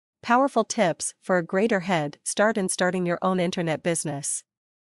Powerful tips for a greater head start in starting your own internet business.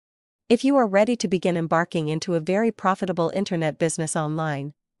 If you are ready to begin embarking into a very profitable internet business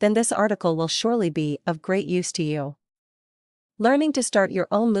online, then this article will surely be of great use to you. Learning to start your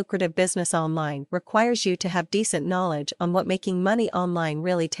own lucrative business online requires you to have decent knowledge on what making money online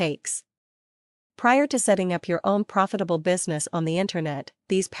really takes. Prior to setting up your own profitable business on the internet,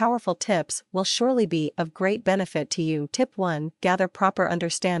 these powerful tips will surely be of great benefit to you. Tip 1. Gather proper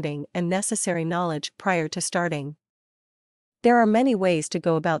understanding and necessary knowledge prior to starting. There are many ways to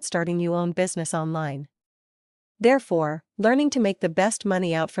go about starting your own business online. Therefore, learning to make the best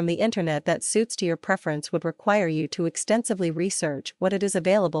money out from the internet that suits to your preference would require you to extensively research what it is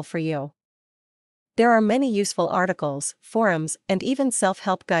available for you. There are many useful articles, forums, and even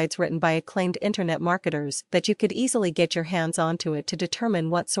self-help guides written by acclaimed internet marketers that you could easily get your hands onto it to determine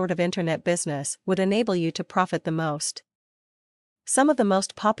what sort of internet business would enable you to profit the most. Some of the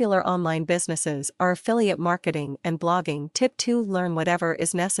most popular online businesses are affiliate marketing and blogging. Tip 2. Learn whatever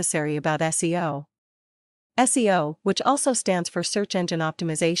is necessary about SEO. SEO, which also stands for search engine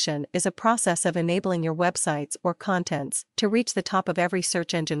optimization, is a process of enabling your websites or contents to reach the top of every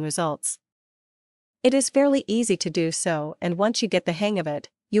search engine results. It is fairly easy to do so, and once you get the hang of it,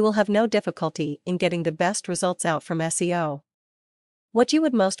 you will have no difficulty in getting the best results out from SEO. What you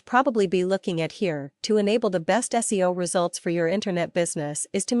would most probably be looking at here to enable the best SEO results for your internet business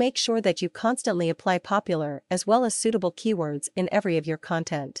is to make sure that you constantly apply popular as well as suitable keywords in every of your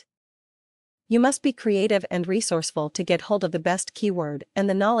content. You must be creative and resourceful to get hold of the best keyword and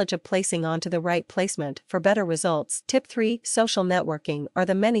the knowledge of placing onto the right placement for better results. Tip 3. Social networking are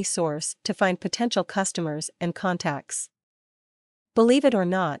the many source to find potential customers and contacts. Believe it or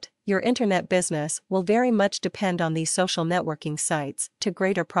not, your internet business will very much depend on these social networking sites to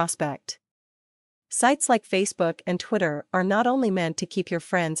greater prospect. Sites like Facebook and Twitter are not only meant to keep your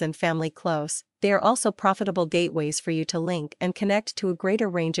friends and family close, they are also profitable gateways for you to link and connect to a greater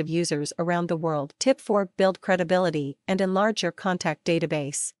range of users around the world. Tip 4. Build credibility and enlarge your contact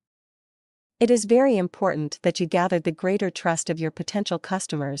database. It is very important that you gather the greater trust of your potential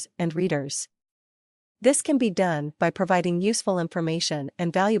customers and readers. This can be done by providing useful information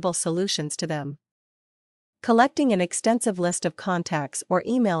and valuable solutions to them. Collecting an extensive list of contacts or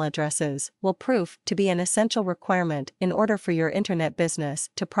email addresses will prove to be an essential requirement in order for your internet business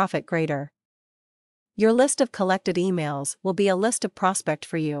to profit greater. Your list of collected emails will be a list of prospect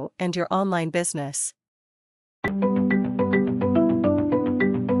for you and your online business.